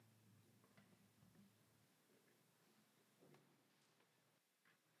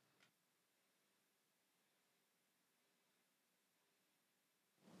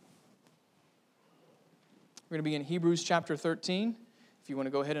We're going to be in Hebrews chapter 13. If you want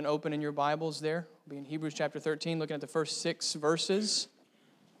to go ahead and open in your Bibles there, we'll be in Hebrews chapter 13, looking at the first 6 verses.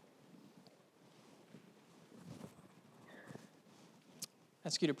 I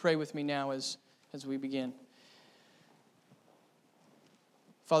ask you to pray with me now as we begin.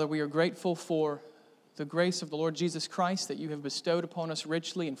 Father, we are grateful for the grace of the Lord Jesus Christ that you have bestowed upon us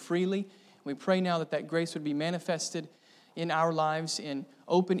richly and freely. We pray now that grace would be manifested in our lives in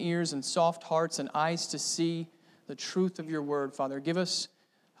open ears and soft hearts and eyes to see the truth of your word, Father. Give us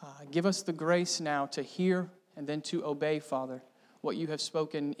the grace now to hear and then to obey, Father, what you have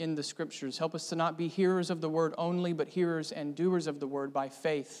spoken in the Scriptures. Help us to not be hearers of the word only, but hearers and doers of the word by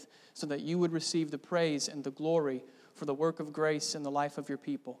faith, so that you would receive the praise and the glory for the work of grace in the life of your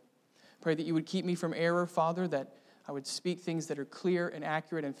people. Pray that you would keep me from error, Father, that I would speak things that are clear and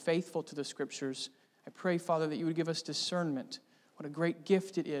accurate and faithful to the Scriptures. I pray, Father, that you would give us discernment. What a great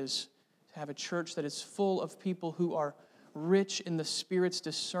gift it is to have a church that is full of people who are rich in the Spirit's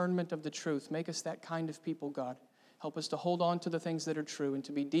discernment of the truth. Make us that kind of people, God. Help us to hold on to the things that are true and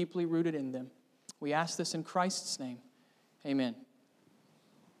to be deeply rooted in them. We ask this in Christ's name. Amen.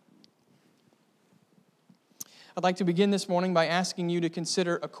 I'd like to begin this morning by asking you to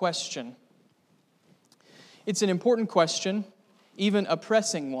consider a question. It's an important question, even a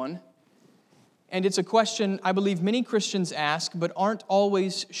pressing one. And it's a question I believe many Christians ask, but aren't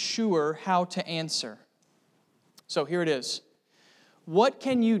always sure how to answer. So here it is. What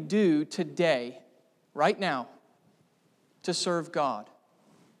can you do today, right now, to serve God?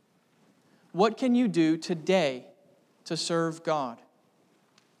 What can you do today to serve God?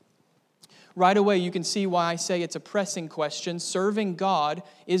 Right away, you can see why I say it's a pressing question. Serving God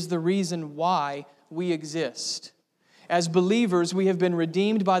is the reason why we exist. As believers, we have been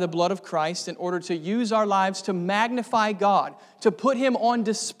redeemed by the blood of Christ in order to use our lives to magnify God, to put Him on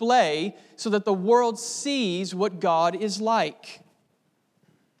display so that the world sees what God is like.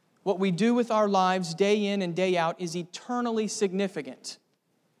 What we do with our lives day in and day out is eternally significant.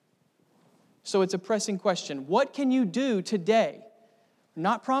 So it's a pressing question. What can you do today?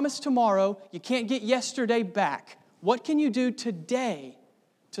 Not promised tomorrow. You can't get yesterday back. What can you do today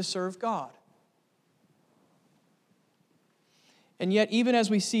to serve God? And yet, even as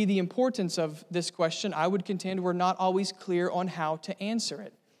we see the importance of this question, I would contend we're not always clear on how to answer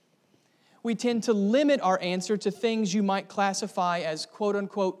it. We tend to limit our answer to things you might classify as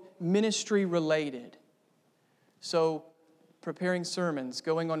quote-unquote ministry-related. So, preparing sermons,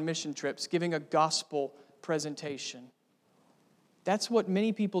 going on mission trips, giving a gospel presentation. That's what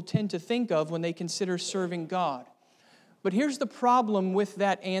many people tend to think of when they consider serving God. But here's the problem with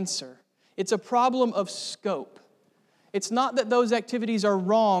that answer. It's a problem of scope. It's not that those activities are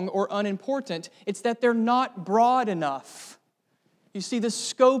wrong or unimportant. It's that they're not broad enough. You see, the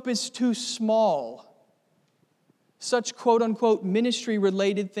scope is too small. Such quote-unquote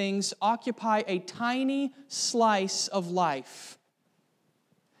ministry-related things occupy a tiny slice of life.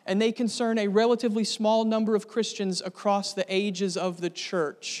 And they concern a relatively small number of Christians across the ages of the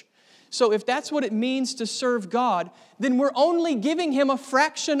church. So if that's what it means to serve God, then we're only giving Him a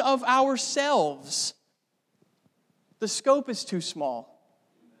fraction of ourselves. The scope is too small.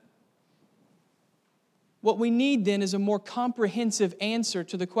 What we need then is a more comprehensive answer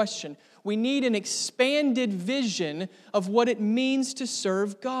to the question. We need an expanded vision of what it means to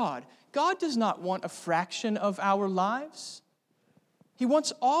serve God. God does not want a fraction of our lives. He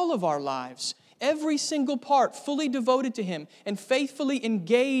wants all of our lives, every single part fully devoted to Him and faithfully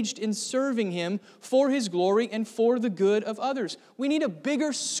engaged in serving Him for His glory and for the good of others. We need a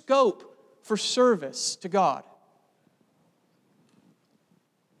bigger scope for service to God.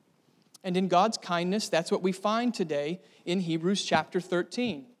 And in God's kindness, that's what we find today in Hebrews chapter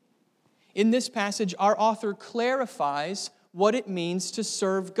 13. In this passage, our author clarifies what it means to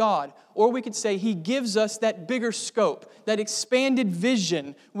serve God. Or we could say He gives us that bigger scope, that expanded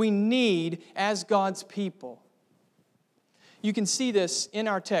vision we need as God's people. You can see this in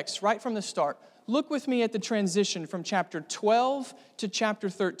our text right from the start. Look with me at the transition from chapter 12 to chapter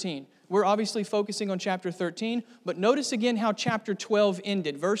 13. We're obviously focusing on chapter 13, but notice again how chapter 12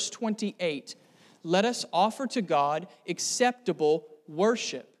 ended. Verse 28, let us offer to God acceptable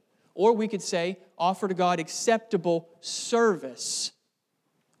worship. Or we could say, offer to God acceptable service.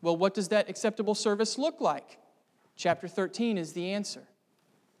 Well, what does that acceptable service look like? Chapter 13 is the answer.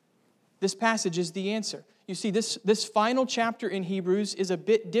 This passage is the answer. You see, this final chapter in Hebrews is a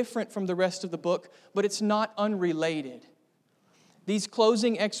bit different from the rest of the book, but it's not unrelated. These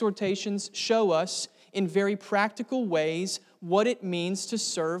closing exhortations show us in very practical ways what it means to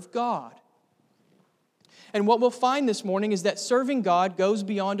serve God. And what we'll find this morning is that serving God goes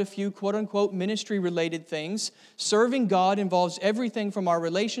beyond a few quote-unquote ministry-related things. Serving God involves everything from our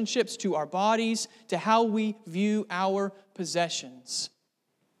relationships to our bodies to how we view our possessions.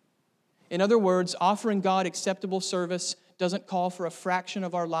 In other words, offering God acceptable service doesn't call for a fraction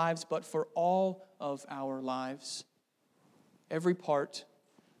of our lives, but for all of our lives. Every part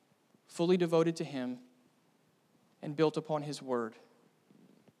fully devoted to Him and built upon His Word.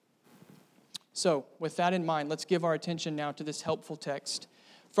 So, with that in mind, let's give our attention now to this helpful text.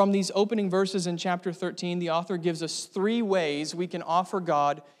 From these opening verses in chapter 13, the author gives us 3 ways we can offer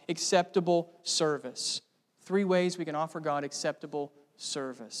God acceptable service. 3 ways we can offer God acceptable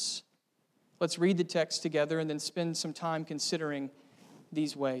service. Let's read the text together and then spend some time considering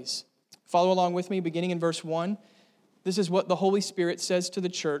these ways. Follow along with me, beginning in verse 1. This is what the Holy Spirit says to the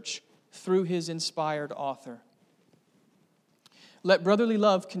church through His inspired author. Let brotherly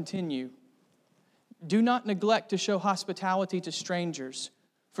love continue. Do not neglect to show hospitality to strangers,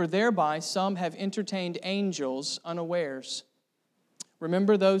 for thereby some have entertained angels unawares.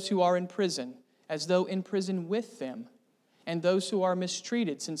 Remember those who are in prison, as though in prison with them, and those who are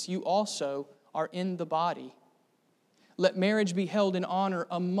mistreated, since you also are in the body. Let marriage be held in honor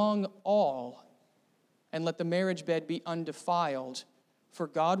among all, and let the marriage bed be undefiled, for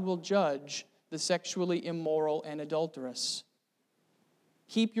God will judge the sexually immoral and adulterous.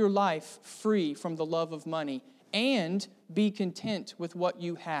 Keep your life free from the love of money, and be content with what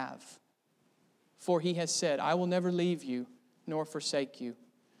you have. For He has said, I will never leave you nor forsake you.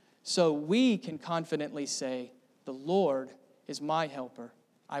 So we can confidently say, the Lord is my helper.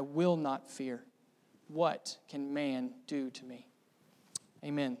 I will not fear. What can man do to me?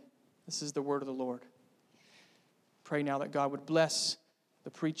 Amen. This is the word of the Lord. Pray now that God would bless the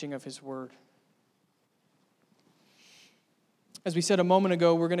preaching of His word. As we said a moment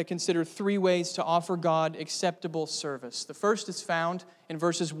ago, we're going to consider 3 ways to offer God acceptable service. The first is found in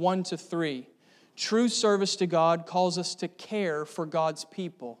verses 1 to 3. True service to God calls us to care for God's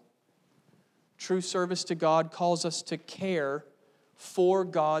people. True service to God calls us to care for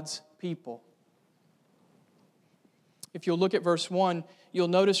God's people. If you'll look at verse 1, you'll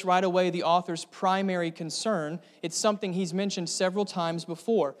notice right away the author's primary concern. It's something he's mentioned several times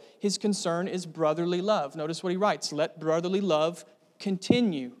before. His concern is brotherly love. Notice what he writes, let brotherly love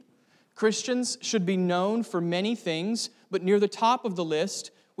continue. Christians should be known for many things, but near the top of the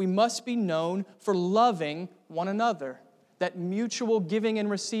list, we must be known for loving one another. That mutual giving and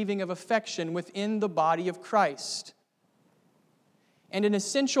receiving of affection within the body of Christ. And an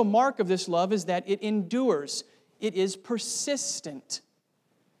essential mark of this love is that it endures. It is persistent.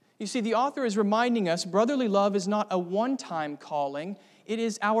 You see, the author is reminding us brotherly love is not a one-time calling. It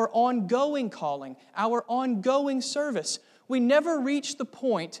is our ongoing calling, our ongoing service. We never reach the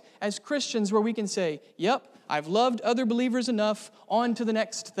point as Christians where we can say, yep, I've loved other believers enough, on to the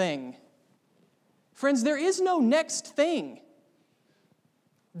next thing. Friends, there is no next thing.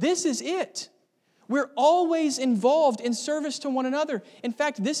 This is it. We're always involved in service to one another. In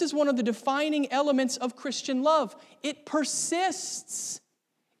fact, this is one of the defining elements of Christian love. It persists.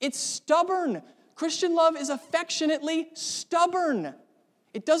 It's stubborn. Christian love is affectionately stubborn.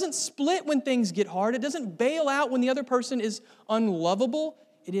 It doesn't split when things get hard. It doesn't bail out when the other person is unlovable.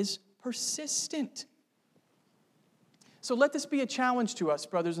 It is persistent. So let this be a challenge to us,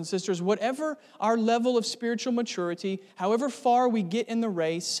 brothers and sisters. Whatever our level of spiritual maturity, however far we get in the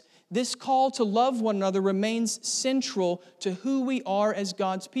race, this call to love one another remains central to who we are as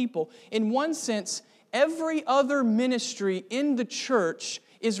God's people. In one sense, every other ministry in the church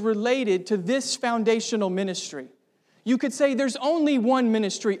is related to this foundational ministry. You could say there's only one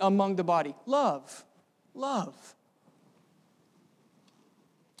ministry among the body. Love. Love.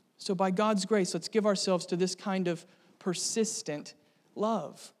 So by God's grace, let's give ourselves to this kind of persistent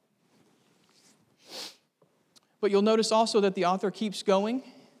love. But you'll notice also that the author keeps going.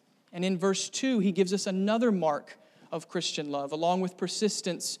 And in verse 2, he gives us another mark of Christian love. Along with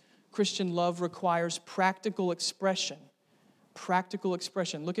persistence, Christian love requires practical expression. Practical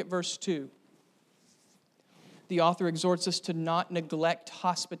expression. Look at verse 2. The author exhorts us to not neglect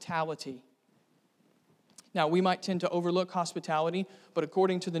hospitality. Now, we might tend to overlook hospitality, but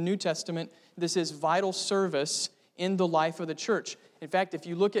according to the New Testament, this is vital service in the life of the church. In fact, if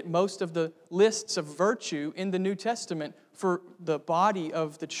you look at most of the lists of virtue in the New Testament for the body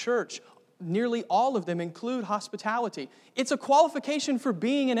of the church, nearly all of them include hospitality. It's a qualification for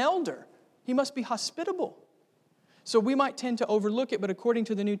being an elder. He must be hospitable. So we might tend to overlook it, but according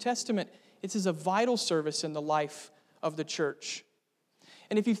to the New Testament, it is a vital service in the life of the church.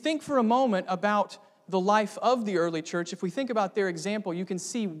 And if you think for a moment about the life of the early church, if we think about their example, you can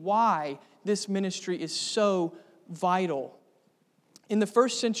see why this ministry is so vital. In the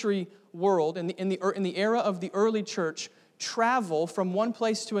first century world, in the era of the early church, travel from one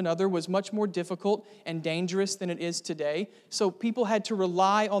place to another was much more difficult and dangerous than it is today. So people had to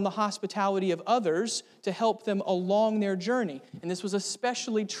rely on the hospitality of others to help them along their journey. And this was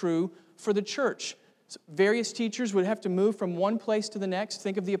especially true for the church. So various teachers would have to move from one place to the next.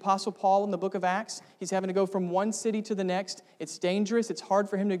 Think of the Apostle Paul in the book of Acts. He's having to go from one city to the next. It's dangerous. It's hard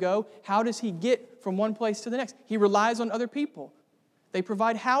for him to go. How does he get from one place to the next? He relies on other people. They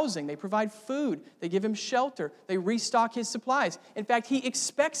provide housing. They provide food. They give him shelter. They restock his supplies. In fact, he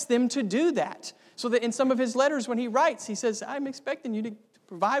expects them to do that. So that in some of his letters when he writes, he says, I'm expecting you to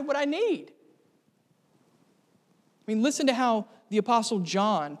provide what I need. I mean, listen to how the Apostle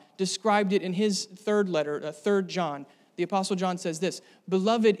John described it in his third letter, 3 John. The Apostle John says this,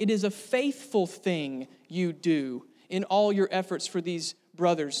 Beloved, it is a faithful thing you do in all your efforts for these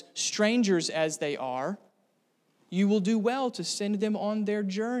brothers, strangers as they are. You will do well to send them on their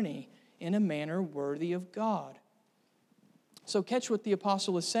journey in a manner worthy of God. So catch what the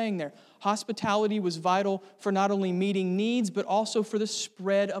apostle is saying there. Hospitality was vital for not only meeting needs, but also for the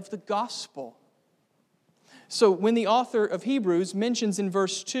spread of the gospel. So when the author of Hebrews mentions in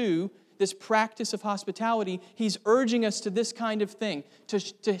verse 2 this practice of hospitality, he's urging us to this kind of thing,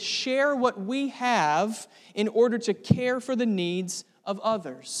 to share what we have in order to care for the needs of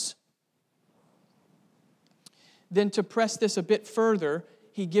others. Then to press this a bit further,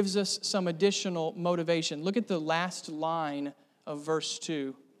 he gives us some additional motivation. Look at the last line of verse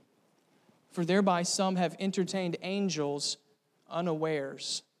 2. For thereby some have entertained angels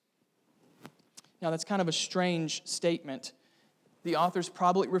unawares. Now that's kind of a strange statement. The author's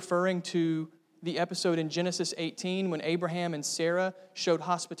probably referring to the episode in Genesis 18 when Abraham and Sarah showed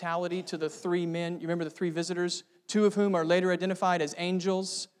hospitality to the 3 men. You remember the 3 visitors, 2 of whom are later identified as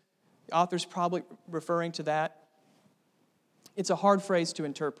angels? The author's probably referring to that. It's a hard phrase to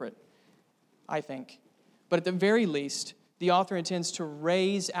interpret, I think. But at the very least, the author intends to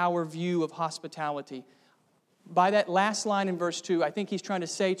raise our view of hospitality. By that last line in verse 2, I think he's trying to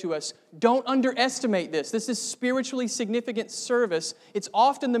say to us, don't underestimate this. This is spiritually significant service. It's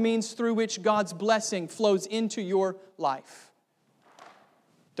often the means through which God's blessing flows into your life.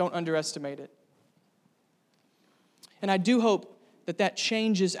 Don't underestimate it. And I do hope that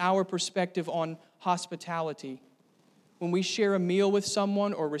changes our perspective on hospitality. When we share a meal with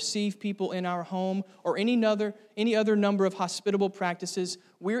someone or receive people in our home or any other number of hospitable practices,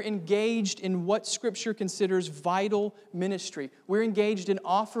 we're engaged in what Scripture considers vital ministry. We're engaged in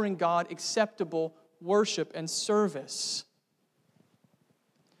offering God acceptable worship and service.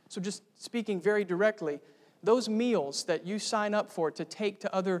 So just speaking very directly, those meals that you sign up for to take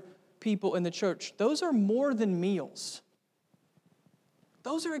to other people in the church, those are more than meals.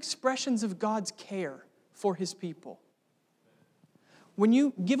 Those are expressions of God's care for His people. When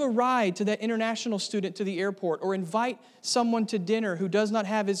you give a ride to that international student to the airport or invite someone to dinner who does not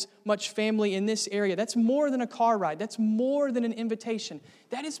have as much family in this area, that's more than a car ride. That's more than an invitation.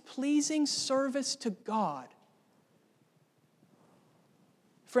 That is pleasing service to God.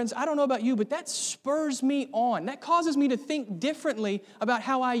 Friends, I don't know about you, but that spurs me on. That causes me to think differently about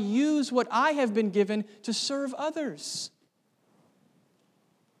how I use what I have been given to serve others.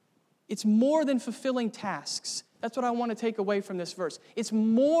 It's more than fulfilling tasks. That's what I want to take away from this verse. It's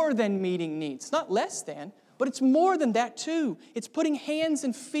more than meeting needs. It's not less than, but it's more than that too. It's putting hands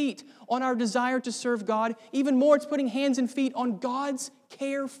and feet on our desire to serve God. Even more, it's putting hands and feet on God's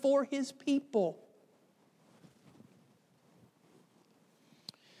care for His people.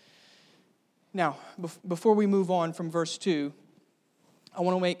 Now, before we move on from verse 2, I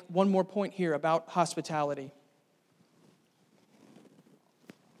want to make one more point here about hospitality.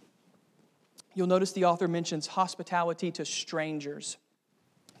 You'll notice the author mentions hospitality to strangers.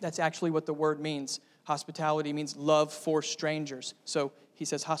 That's actually what the word means. Hospitality means love for strangers. So he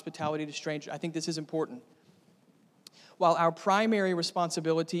says hospitality to strangers. I think this is important. While our primary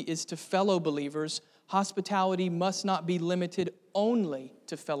responsibility is to fellow believers, hospitality must not be limited only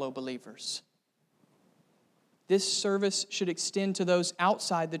to fellow believers. This service should extend to those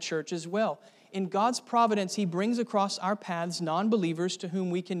outside the church as well. In God's providence, He brings across our paths non-believers to whom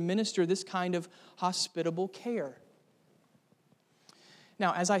we can minister this kind of hospitable care.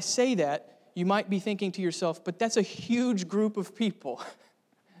 Now, as I say that, you might be thinking to yourself, but that's a huge group of people.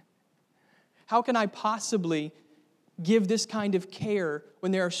 How can I possibly give this kind of care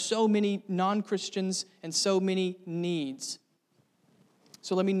when there are so many non-Christians and so many needs?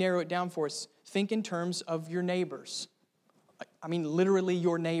 So let me narrow it down for us. Think in terms of your neighbors. I mean, literally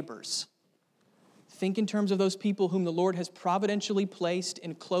your neighbors. Think in terms of those people whom the Lord has providentially placed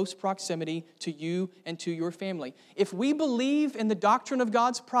in close proximity to you and to your family. If we believe in the doctrine of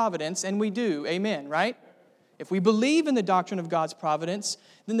God's providence, and we do, amen, right? If we believe in the doctrine of God's providence,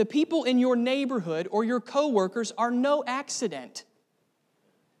 then the people in your neighborhood or your coworkers are no accident.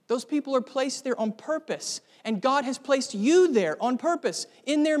 Those people are placed there on purpose, and God has placed you there on purpose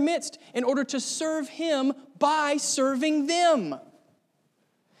in their midst in order to serve Him by serving them.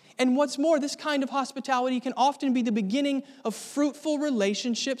 And what's more, this kind of hospitality can often be the beginning of fruitful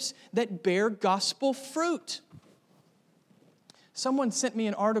relationships that bear gospel fruit. Someone sent me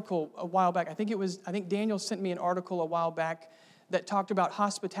an article a while back. I think Daniel sent me an article a while back that talked about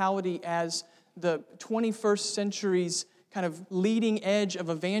hospitality as the 21st century's kind of leading edge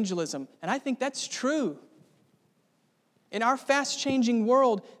of evangelism. And I think that's true. In our fast-changing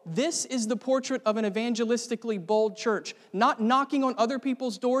world, this is the portrait of an evangelistically bold church. Not knocking on other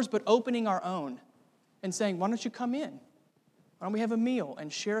people's doors, but opening our own and saying, why don't you come in? Why don't we have a meal and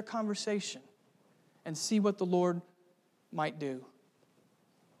share a conversation and see what the Lord might do?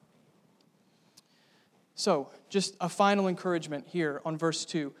 So, just a final encouragement here on verse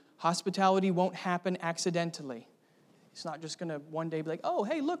 2. Hospitality won't happen accidentally. It's not just going to one day be like, oh,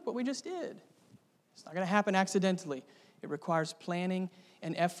 hey, look what we just did. It's not going to happen accidentally. It requires planning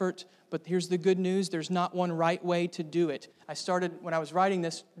and effort, but here's the good news. There's not one right way to do it. I started, when I was writing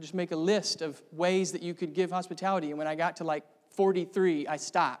this, just make a list of ways that you could give hospitality, and when I got to like 43, I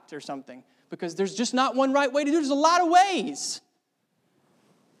stopped or something, because there's just not one right way to do it. There's a lot of ways.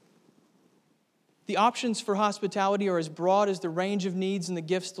 The options for hospitality are as broad as the range of needs and the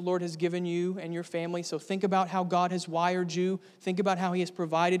gifts the Lord has given you and your family. So think about how God has wired you. Think about how He has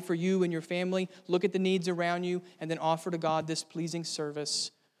provided for you and your family. Look at the needs around you and then offer to God this pleasing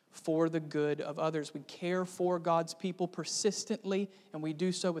service for the good of others. We care for God's people persistently, and we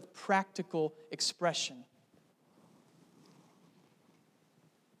do so with practical expression.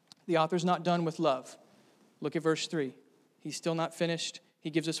 The author's not done with love. Look at verse 3. He's still not finished. He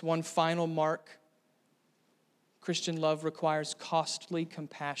gives us one final mark. Christian love requires costly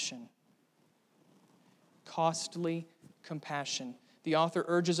compassion. Costly compassion. The author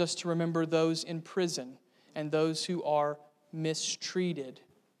urges us to remember those in prison and those who are mistreated.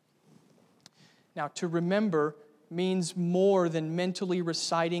 Now, to remember means more than mentally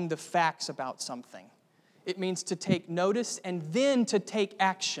reciting the facts about something. It means to take notice and then to take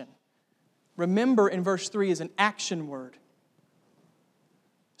action. Remember in verse 3 is an action word.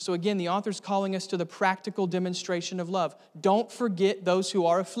 So again, the author's calling us to the practical demonstration of love. Don't forget those who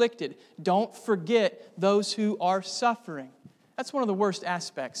are afflicted. Don't forget those who are suffering. That's one of the worst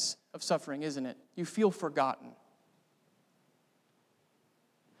aspects of suffering, isn't it? You feel forgotten.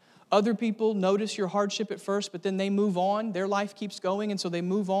 Other people notice your hardship at first, but then they move on. Their life keeps going, and so they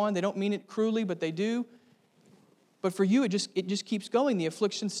move on. They don't mean it cruelly, but they do. But for you, it just keeps going. The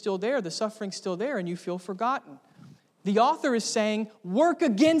affliction's still there. The suffering's still there, and you feel forgotten. The author is saying, work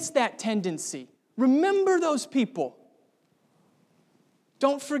against that tendency. Remember those people.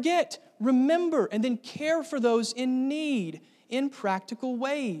 Don't forget. Remember, and then care for those in need in practical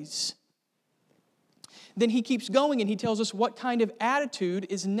ways. Then he keeps going and he tells us what kind of attitude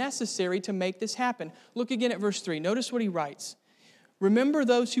is necessary to make this happen. Look again at verse 3. Notice what he writes. Remember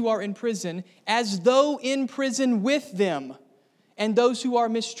those who are in prison as though in prison with them, and those who are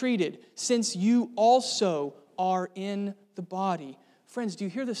mistreated, since you also are in the body. Friends, do you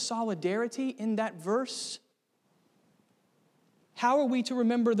hear the solidarity in that verse? How are we to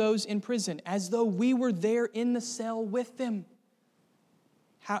remember those in prison? As though we were there in the cell with them.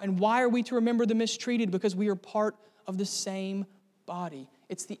 And why are we to remember the mistreated? Because we are part of the same body.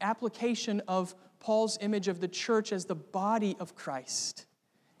 It's the application of Paul's image of the church as the body of Christ.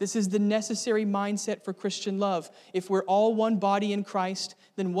 This is the necessary mindset for Christian love. If we're all one body in Christ,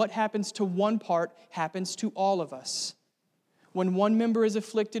 then what happens to one part happens to all of us. When one member is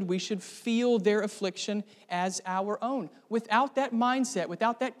afflicted, we should feel their affliction as our own. Without that mindset,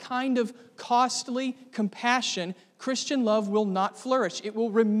 without that kind of costly compassion, Christian love will not flourish. It will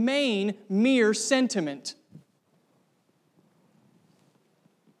remain mere sentiment.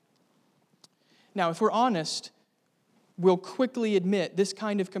 Now, if we're honest, we'll quickly admit this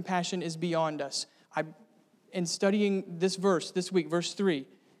kind of compassion is beyond us. In studying this verse this week, verse 3,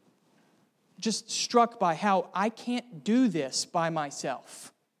 just struck by how I can't do this by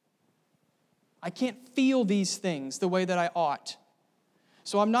myself. I can't feel these things the way that I ought.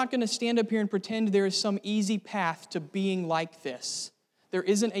 So I'm not going to stand up here and pretend there is some easy path to being like this. There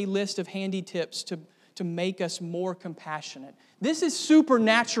isn't a list of handy tips to make us more compassionate. This is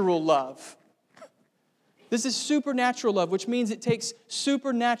supernatural love. This is supernatural love, which means it takes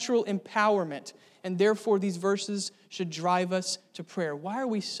supernatural empowerment. And therefore, these verses should drive us to prayer. Why are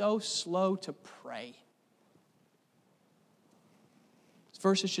we so slow to pray? These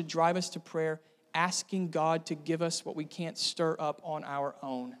verses should drive us to prayer, asking God to give us what we can't stir up on our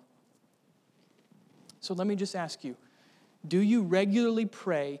own. So let me just ask you, do you regularly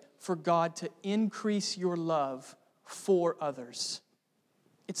pray for God to increase your love for others?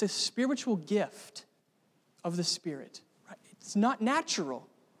 It's a spiritual gift of the Spirit. Right? It's not natural.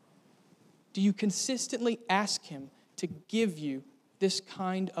 Do you consistently ask Him to give you this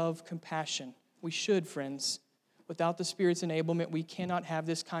kind of compassion? We should, friends. Without the Spirit's enablement, we cannot have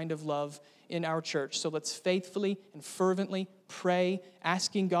this kind of love in our church. So let's faithfully and fervently pray,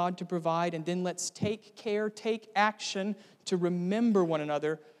 asking God to provide, and then let's take care, take action to remember one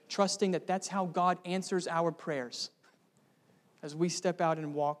another, trusting that that's how God answers our prayers as we step out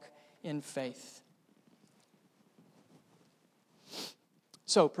and walk in faith.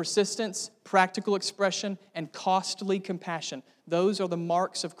 So, persistence, practical expression, and costly compassion. Those are the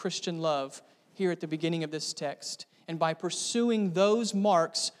marks of Christian love here at the beginning of this text. And by pursuing those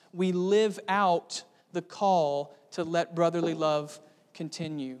marks, we live out the call to let brotherly love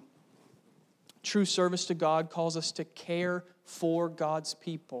continue. True service to God calls us to care for God's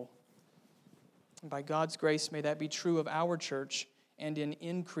people. And by God's grace, may that be true of our church and in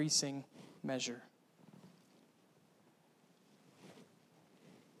increasing measure.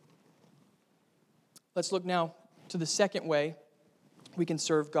 Let's look now to the second way we can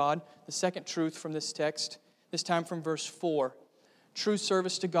serve God, the second truth from this text, this time from verse 4. True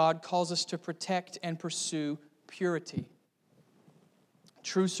service to God calls us to protect and pursue purity.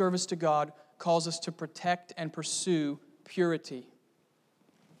 True service to God calls us to protect and pursue purity.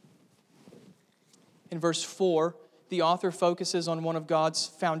 In verse 4, the author focuses on one of God's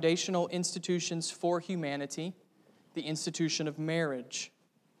foundational institutions for humanity, the institution of marriage.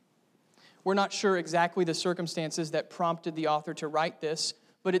 We're not sure exactly the circumstances that prompted the author to write this,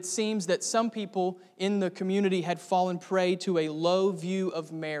 but it seems that some people in the community had fallen prey to a low view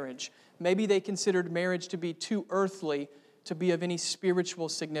of marriage. Maybe they considered marriage to be too earthly to be of any spiritual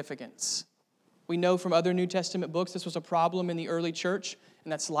significance. We know from other New Testament books this was a problem in the early church,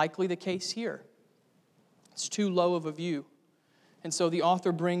 and that's likely the case here. It's too low of a view. And so the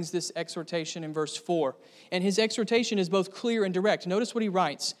author brings this exhortation in verse 4. And his exhortation is both clear and direct. Notice what he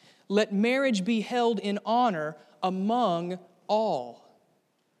writes. Let marriage be held in honor among all.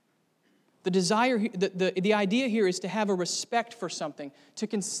 The idea here is to have a respect for something, to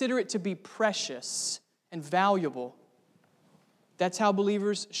consider it to be precious and valuable. That's how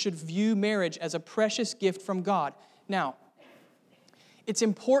believers should view marriage, as a precious gift from God. Now, it's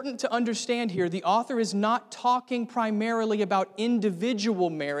important to understand here, the author is not talking primarily about individual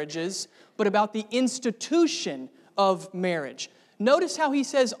marriages, but about the institution of marriage. Notice how he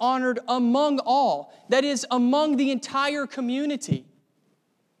says honored among all. That is, among the entire community.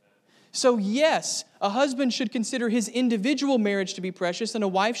 So yes, a husband should consider his individual marriage to be precious, and a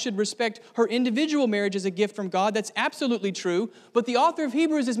wife should respect her individual marriage as a gift from God. That's absolutely true. But the author of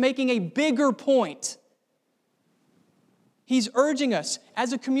Hebrews is making a bigger point. He's urging us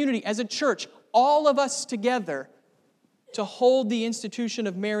as a community, as a church, all of us together, to hold the institution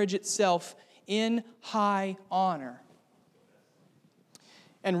of marriage itself in high honor.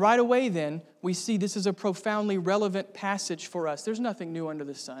 And right away then, we see this is a profoundly relevant passage for us. There's nothing new under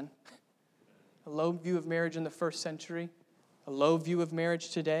the sun. A low view of marriage in the first century, a low view of marriage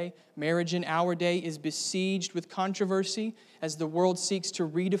today. Marriage in our day is besieged with controversy as the world seeks to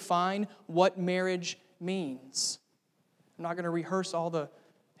redefine what marriage means. I'm not going to rehearse all the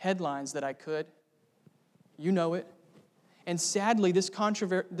headlines that I could. You know it. And sadly, this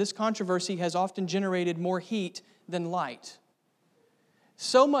controversy has often generated more heat than light.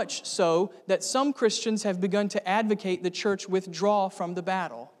 So much so that some Christians have begun to advocate the church withdraw from the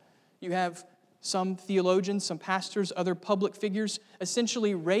battle. You have some theologians, some pastors, other public figures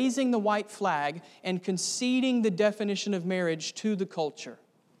essentially raising the white flag and conceding the definition of marriage to the culture.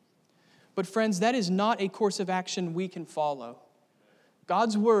 But friends, that is not a course of action we can follow.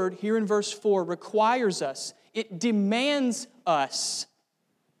 God's word here in verse 4 requires us, it demands of us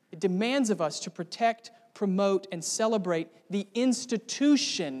to protect, promote, and celebrate the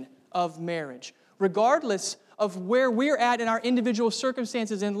institution of marriage. Regardless of where we're at in our individual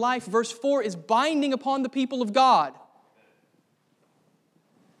circumstances in life, verse 4 is binding upon the people of God.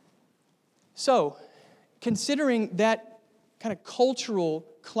 So, considering that kind of cultural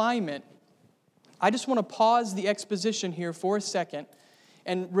climate, I just want to pause the exposition here for a second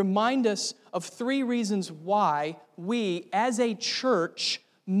and remind us of 3 reasons why we, as a church,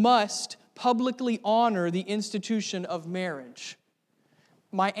 must publicly honor the institution of marriage.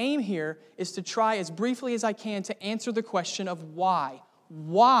 my aim here is to try as briefly as I can to answer the question of why.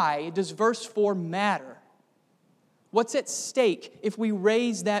 Why does verse 4 matter? What's at stake if we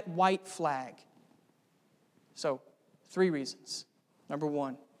raise that white flag? So, 3 reasons. Number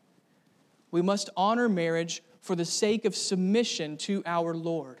 1, we must honor marriage for the sake of submission to our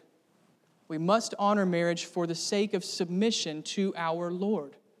Lord. We must honor marriage for the sake of submission to our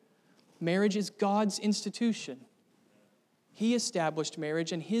Lord. Marriage is God's institution. He established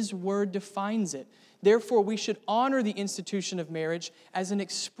marriage, and His Word defines it. Therefore, we should honor the institution of marriage as an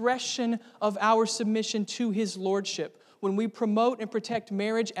expression of our submission to His Lordship. When we promote and protect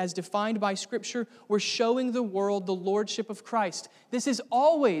marriage as defined by Scripture, we're showing the world the Lordship of Christ. This is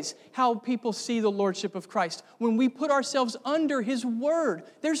always how people see the Lordship of Christ, when we put ourselves under His Word.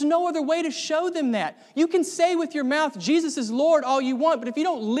 There's no other way to show them that. You can say with your mouth, Jesus is Lord, all you want, but if you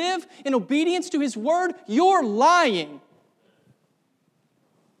don't live in obedience to His Word, you're lying.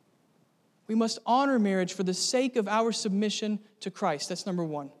 We must honor marriage for the sake of our submission to Christ. That's number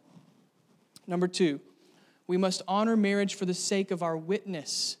 1. Number 2, we must honor marriage for the sake of our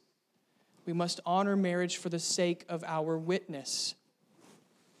witness. We must honor marriage for the sake of our witness.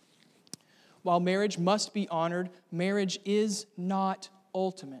 While marriage must be honored, marriage is not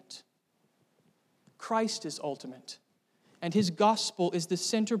ultimate. Christ is ultimate, and His gospel is the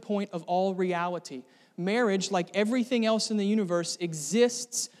center point of all reality. Marriage, like everything else in the universe,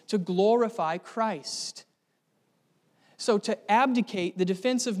 exists to glorify Christ. So to abdicate the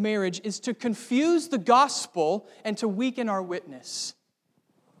defense of marriage is to confuse the gospel and to weaken our witness.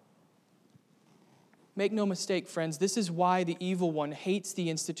 Make no mistake, friends, this is why the evil one hates the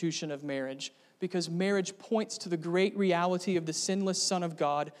institution of marriage, because marriage points to the great reality of the sinless Son of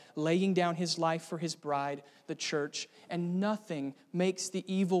God laying down His life for His bride, the church, and nothing makes the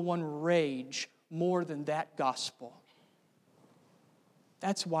evil one rage more than that gospel.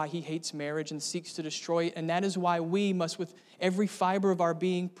 That's why he hates marriage and seeks to destroy it, and that is why we must, with every fiber of our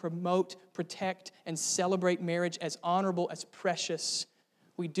being, promote, protect, and celebrate marriage as honorable, as precious.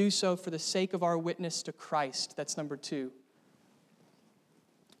 We do so for the sake of our witness to Christ. That's number 2.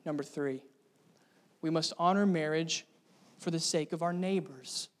 Number 3, we must honor marriage for the sake of our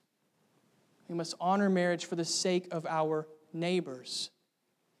neighbors. We must honor marriage for the sake of our neighbors.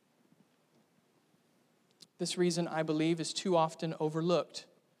 This reason, I believe, is too often overlooked,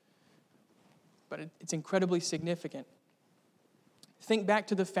 but it's incredibly significant. Think back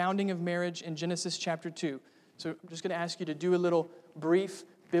to the founding of marriage in Genesis chapter 2. So I'm just going to ask you to do a little brief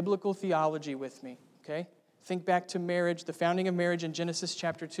biblical theology with me, okay? Think back to marriage, the founding of marriage in Genesis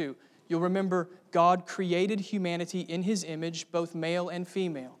chapter 2. You'll remember God created humanity in His image, both male and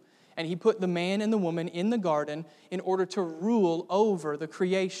female. And He put the man and the woman in the garden in order to rule over the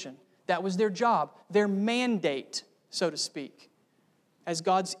creation. That was their job, their mandate, so to speak. As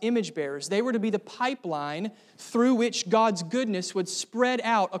God's image bearers, they were to be the pipeline through which God's goodness would spread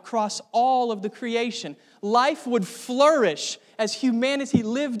out across all of the creation. Life would flourish as humanity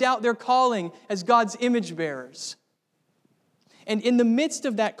lived out their calling as God's image bearers. And in the midst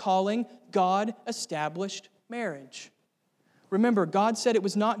of that calling, God established marriage. Remember, God said it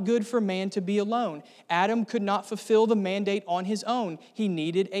was not good for man to be alone. Adam could not fulfill the mandate on his own. He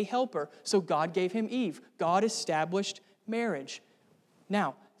needed a helper. So God gave him Eve. God established marriage.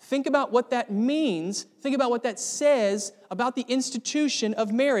 Now, think about what that means. Think about what that says about the institution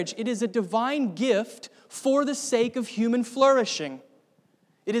of marriage. It is a divine gift for the sake of human flourishing.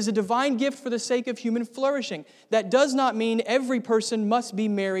 It is a divine gift for the sake of human flourishing. That does not mean every person must be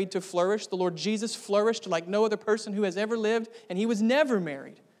married to flourish. The Lord Jesus flourished like no other person who has ever lived, and He was never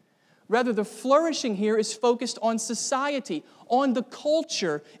married. Rather, the flourishing here is focused on society, on the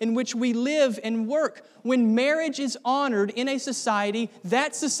culture in which we live and work. When marriage is honored in a society,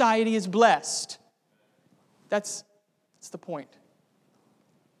 that society is blessed. That's the point.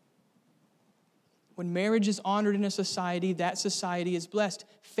 When marriage is honored in a society, that society is blessed.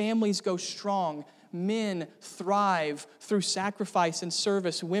 Families go strong. Men thrive through sacrifice and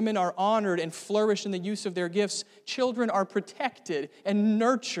service. Women are honored and flourish in the use of their gifts. Children are protected and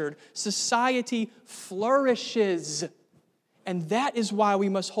nurtured. Society flourishes. And that is why we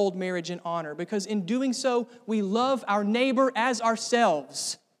must hold marriage in honor, because in doing so, we love our neighbor as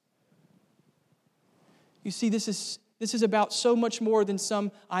ourselves. You see, this is about so much more than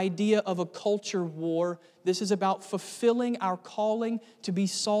some idea of a culture war. This is about fulfilling our calling to be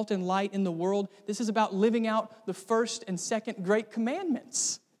salt and light in the world. This is about living out the first and second great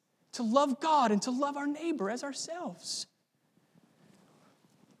commandments, to love God and to love our neighbor as ourselves.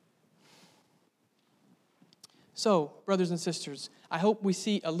 So, brothers and sisters, I hope we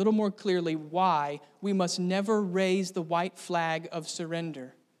see a little more clearly why we must never raise the white flag of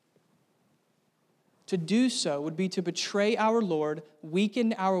surrender. To do so would be to betray our Lord,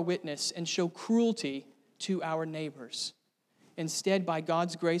 weaken our witness, and show cruelty to our neighbors. Instead, by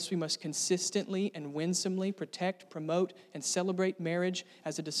God's grace, we must consistently and winsomely protect, promote, and celebrate marriage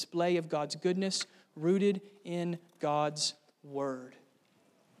as a display of God's goodness, rooted in God's Word.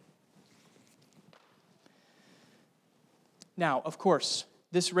 Now, of course,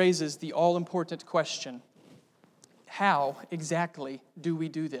 this raises the all-important question, how exactly do we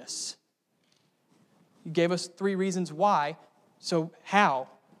do this? You gave us 3 reasons why, so how?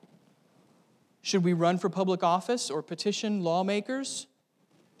 Should we run for public office or petition lawmakers?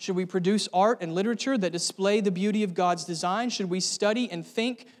 Should we produce art and literature that display the beauty of God's design? Should we study and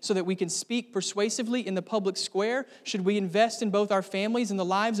think so that we can speak persuasively in the public square? Should we invest in both our families and the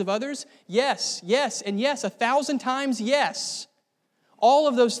lives of others? Yes, yes, and yes, 1,000 times yes. All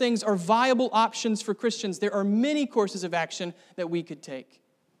of those things are viable options for Christians. There are many courses of action that we could take.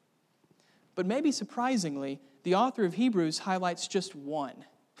 But maybe surprisingly, the author of Hebrews highlights just one.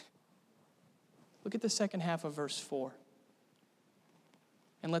 Look at the second half of verse 4.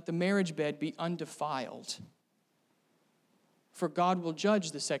 And let the marriage bed be undefiled, for God will judge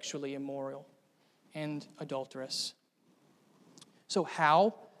the sexually immoral and adulterous. So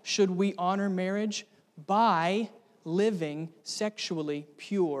how should we honor marriage? By living sexually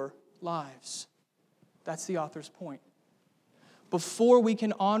pure lives. That's the author's point. Before we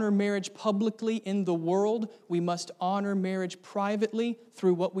can honor marriage publicly in the world, we must honor marriage privately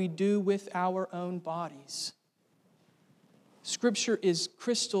through what we do with our own bodies. Scripture is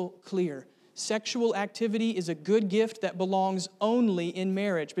crystal clear. Sexual activity is a good gift that belongs only in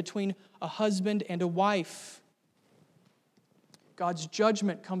marriage between a husband and a wife. God's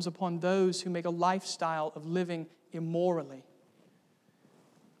judgment comes upon those who make a lifestyle of living immorally.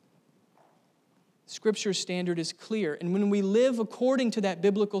 Scripture's standard is clear, and when we live according to that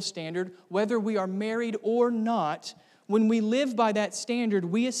biblical standard, whether we are married or not, when we live by that standard,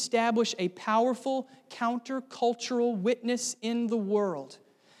 we establish a powerful countercultural witness in the world.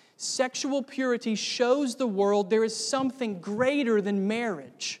 Sexual purity shows the world there is something greater than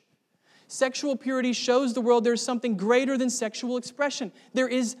marriage. Sexual purity shows the world there is something greater than sexual expression. There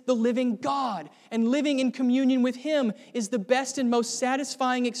is the living God, and living in communion with Him is the best and most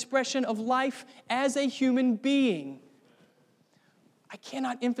satisfying expression of life as a human being. I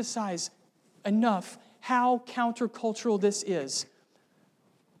cannot emphasize enough how countercultural this is.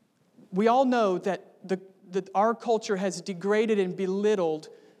 We all know that our culture has degraded and belittled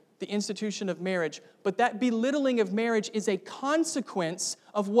the institution of marriage, but that belittling of marriage is a consequence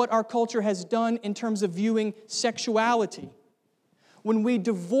of what our culture has done in terms of viewing sexuality. When we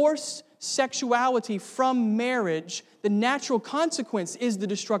divorce sexuality from marriage, the natural consequence is the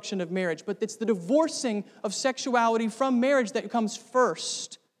destruction of marriage, but it's the divorcing of sexuality from marriage that comes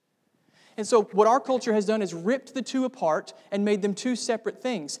first. And so what our culture has done is ripped the two apart and made them two separate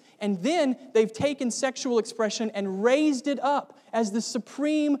things. And then they've taken sexual expression and raised it up as the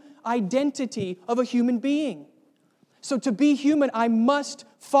supreme identity of a human being. So to be human, I must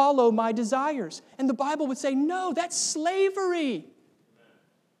follow my desires. And the Bible would say, no, that's slavery.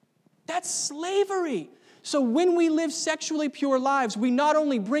 That's slavery. So when we live sexually pure lives, we not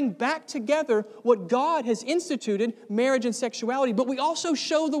only bring back together what God has instituted, marriage and sexuality, but we also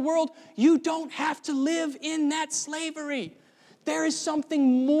show the world you don't have to live in that slavery. There is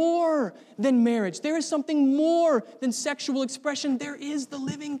something more than marriage. There is something more than sexual expression. There is the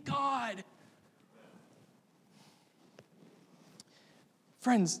living God.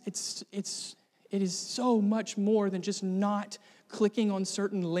 Friends, it is so much more than just not clicking on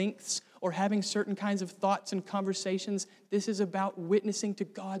certain links or having certain kinds of thoughts and conversations. This is about witnessing to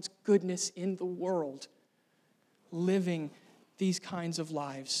God's goodness in the world, living these kinds of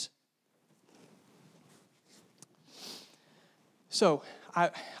lives. So,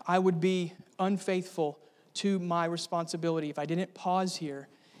 I would be unfaithful to my responsibility if I didn't pause here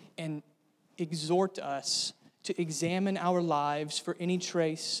and exhort us to examine our lives for any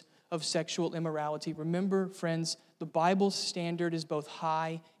trace of sexual immorality. Remember, friends, the Bible's standard is both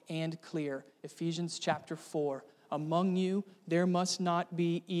high and clear. Ephesians chapter 4, among you there must not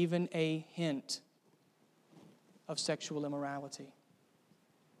be even a hint of sexual immorality.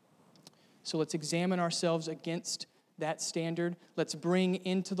 So let's examine ourselves against that standard. Let's bring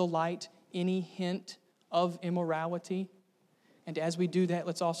into the light any hint of immorality. And as we do that,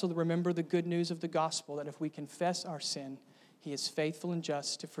 let's also remember the good news of the gospel, that if we confess our sin, He is faithful and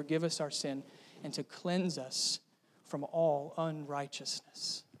just to forgive us our sin and to cleanse us from all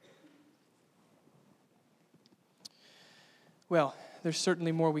unrighteousness. Well, there's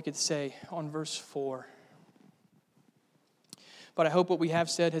certainly more we could say on verse 4. But I hope what we have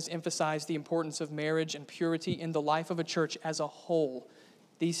said has emphasized the importance of marriage and purity in the life of a church as a whole.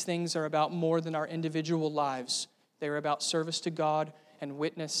 These things are about more than our individual lives. They are about service to God and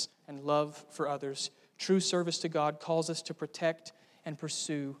witness and love for others. True service to God calls us to protect and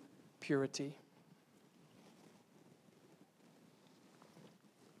pursue purity.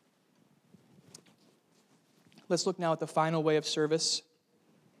 Let's look now at the final way of service,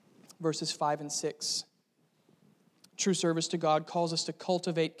 verses 5 and 6. True service to God calls us to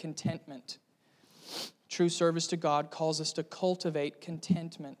cultivate contentment. True service to God calls us to cultivate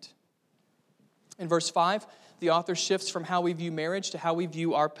contentment. In verse 5, the author shifts from how we view marriage to how we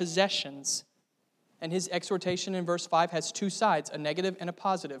view our possessions. And his exhortation in verse 5 has two sides, a negative and a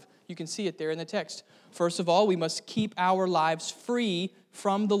positive. You can see it there in the text. First of all, we must keep our lives free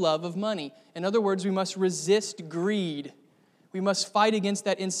from the love of money. In other words, we must resist greed. We must fight against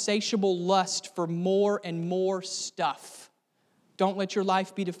that insatiable lust for more and more stuff. Don't let your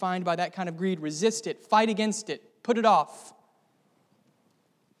life be defined by that kind of greed. Resist it. Fight against it. Put it off.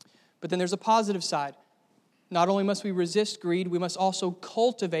 But then there's a positive side. Not only must we resist greed, we must also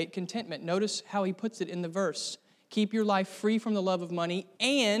cultivate contentment. Notice how he puts it in the verse. Keep your life free from the love of money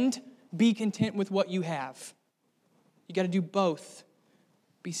and be content with what you have. You got to do both.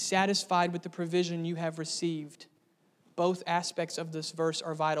 Be satisfied with the provision you have received. Both aspects of this verse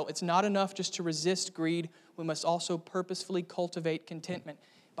are vital. It's not enough just to resist greed. We must also purposefully cultivate contentment.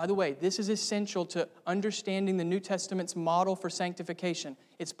 By the way, this is essential to understanding the New Testament's model for sanctification.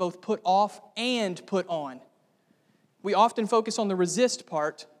 It's both put off and put on. We often focus on the resist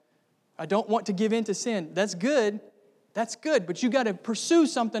part. I don't want to give in to sin. That's good. That's good. But you got to pursue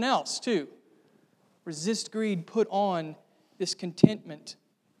something else too. Resist greed. Put on this contentment.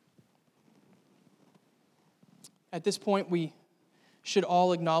 At this point, we should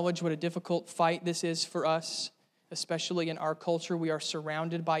all acknowledge what a difficult fight this is for us, especially in our culture. We are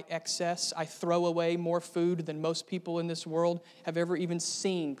surrounded by excess. I throw away more food than most people in this world have ever even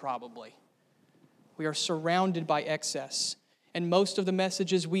seen, probably. We are surrounded by excess. And most of the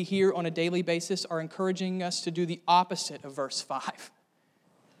messages we hear on a daily basis are encouraging us to do the opposite of verse 5.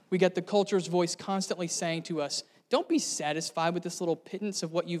 We get the culture's voice constantly saying to us, don't be satisfied with this little pittance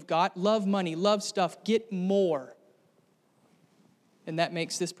of what you've got. Love money, love stuff, get more. And that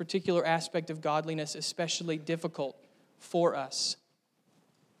makes this particular aspect of godliness especially difficult for us.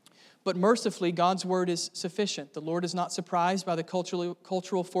 But mercifully, God's word is sufficient. The Lord is not surprised by the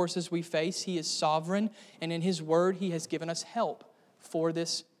cultural forces we face. He is sovereign, and in His word, He has given us help for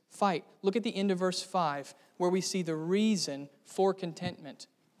this fight. Look at the end of verse 5, where we see the reason for contentment.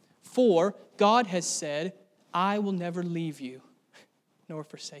 For God has said, I will never leave you, nor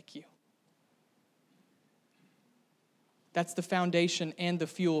forsake you. That's the foundation and the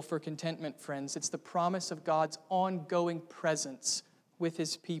fuel for contentment, friends. It's the promise of God's ongoing presence with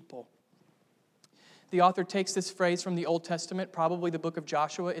His people. The author takes this phrase from the Old Testament, probably the book of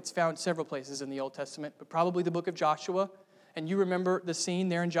Joshua. It's found several places in the Old Testament, but probably the book of Joshua. And you remember the scene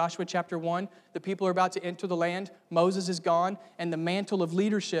there in Joshua chapter 1. The people are about to enter the land. Moses is gone, and the mantle of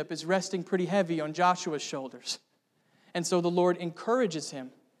leadership is resting pretty heavy on Joshua's shoulders. And so the Lord encourages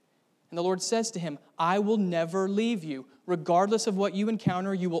him. And the Lord says to him, I will never leave you. Regardless of what you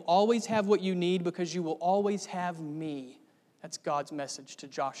encounter, you will always have what you need because you will always have me. That's God's message to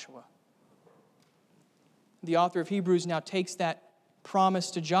Joshua. The author of Hebrews now takes that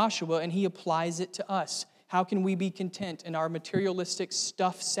promise to Joshua and he applies it to us. How can we be content in our materialistic,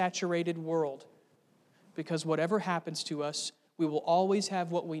 stuff-saturated world? Because whatever happens to us, we will always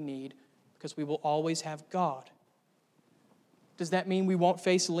have what we need because we will always have God. Does that mean we won't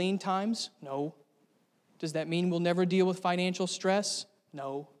face lean times? No. Does that mean we'll never deal with financial stress?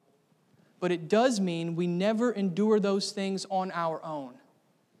 No. But it does mean we never endure those things on our own.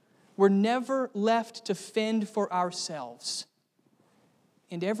 We're never left to fend for ourselves.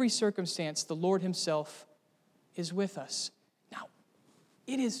 In every circumstance, the Lord Himself is with us. Now,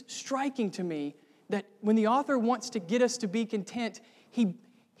 it is striking to me that when the author wants to get us to be content, he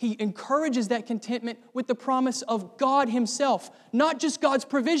encourages that contentment with the promise of God Himself. Not just God's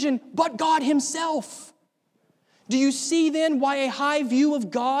provision, but God Himself. Do you see then why a high view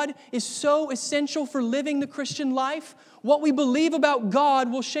of God is so essential for living the Christian life? What we believe about God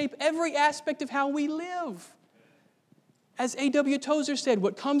will shape every aspect of how we live. As A.W. Tozer said,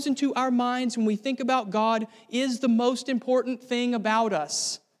 what comes into our minds when we think about God is the most important thing about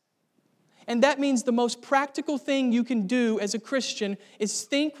us. And that means the most practical thing you can do as a Christian is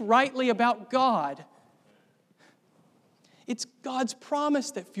think rightly about God. It's God's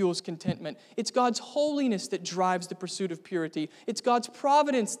promise that fuels contentment. It's God's holiness that drives the pursuit of purity. It's God's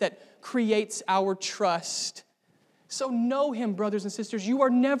providence that creates our trust. So know Him, brothers and sisters. You are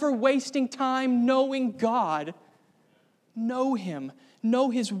never wasting time knowing God. Know Him. Know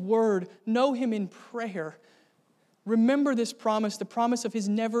His Word. Know Him in prayer. Remember this promise, the promise of His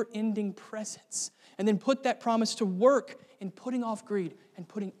never-ending presence. And then put that promise to work in putting off greed and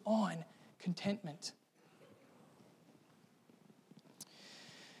putting on contentment.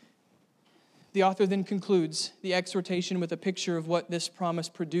 The author then concludes the exhortation with a picture of what this promise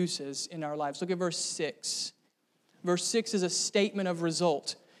produces in our lives. Look at verse 6. Verse 6 is a statement of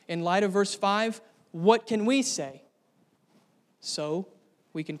result. In light of verse 5, what can we say? So,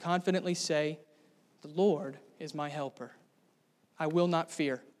 we can confidently say, the Lord is my helper. I will not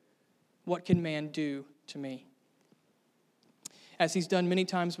fear. What can man do to me? As he's done many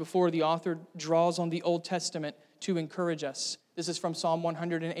times before, the author draws on the Old Testament to encourage us. This is from Psalm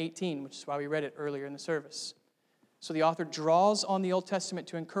 118, which is why we read it earlier in the service. So the author draws on the Old Testament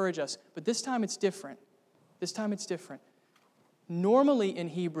to encourage us, but this time it's different. Normally in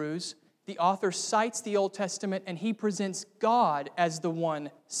Hebrews, the author cites the Old Testament and he presents God as the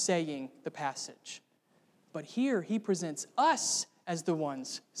one saying the passage. But here he presents us as the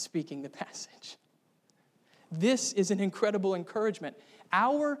ones speaking the passage. This is an incredible encouragement.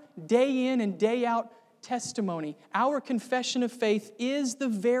 Our day in and day out testimony, our confession of faith is the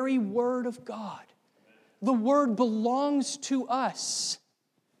very Word of God. The Word belongs to us.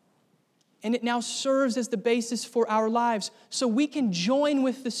 And it now serves as the basis for our lives. So we can join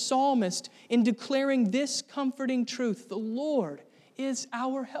with the psalmist in declaring this comforting truth. The Lord is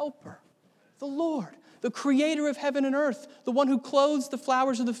our helper. The Lord, the creator of heaven and earth, the one who clothes the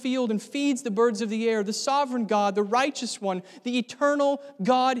flowers of the field and feeds the birds of the air, the sovereign God, the righteous one, the eternal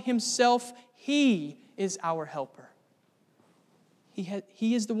God Himself, He is our helper.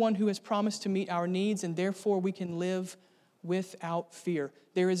 He is the one who has promised to meet our needs, and therefore we can live without fear.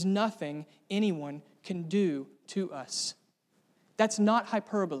 There is nothing anyone can do to us. That's not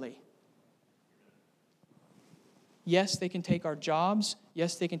hyperbole. Yes, they can take our jobs.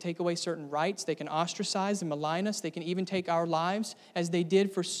 Yes, they can take away certain rights. They can ostracize and malign us. They can even take our lives, as they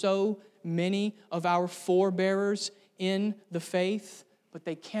did for so many of our forebearers in the faith. But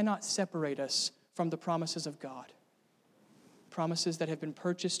they cannot separate us from the promises of God. Promises that have been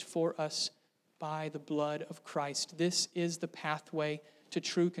purchased for us by the blood of Christ. This is the pathway to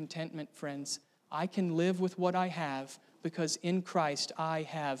true contentment, friends. I can live with what I have because in Christ I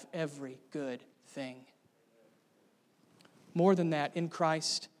have every good thing. More than that, in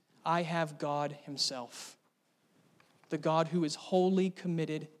Christ I have God Himself, the God who is wholly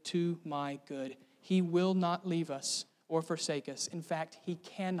committed to my good. He will not leave us or forsake us. In fact, He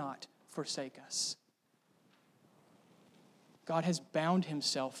cannot forsake us. God has bound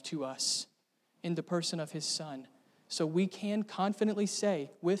Himself to us in the person of His Son. So we can confidently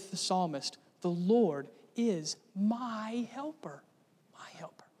say with the psalmist, the Lord is my helper. My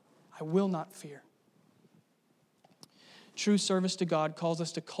helper. I will not fear. True service to God calls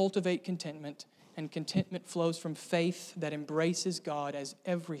us to cultivate contentment, and contentment flows from faith that embraces God as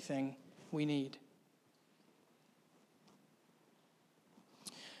everything we need.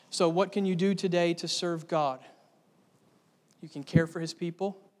 So what can you do today to serve God? You can care for His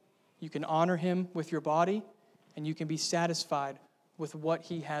people. You can honor Him with your body, and you can be satisfied with what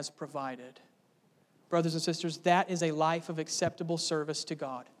He has provided. Brothers and sisters, that is a life of acceptable service to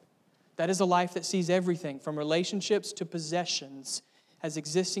God. That is a life that sees everything from relationships to possessions as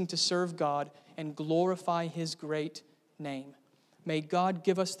existing to serve God and glorify His great name. May God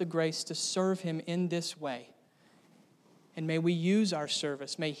give us the grace to serve Him in this way. And may we use our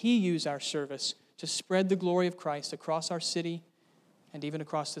service, may He use our service to spread the glory of Christ across our city and even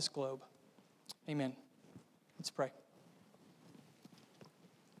across this globe. Amen. Let's pray.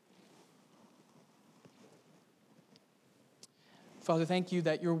 Father, thank You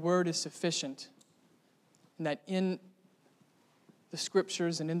that Your word is sufficient and that in the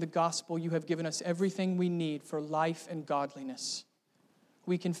Scriptures and in the gospel You have given us everything we need for life and godliness.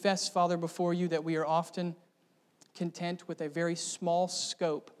 We confess, Father, before You that we are often content with a very small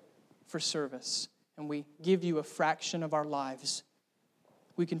scope for service, and we give You a fraction of our lives.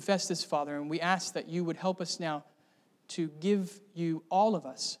 We confess this, Father, and we ask that You would help us now to give You all of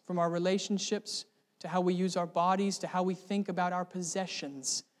us, from our relationships to how we use our bodies, to how we think about our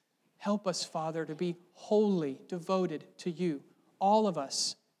possessions. Help us, Father, to be wholly devoted to You, all of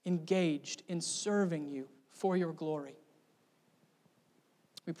us engaged in serving You for Your glory.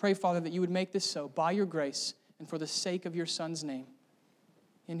 We pray, Father, that You would make this so by Your grace and for the sake of Your Son's name.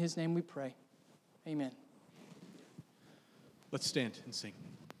 In His name we pray. Amen. Let's stand and sing.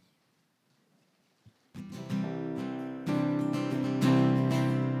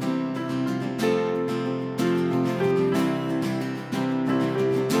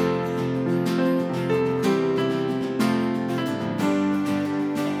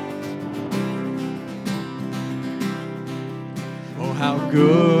 Oh, how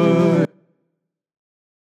good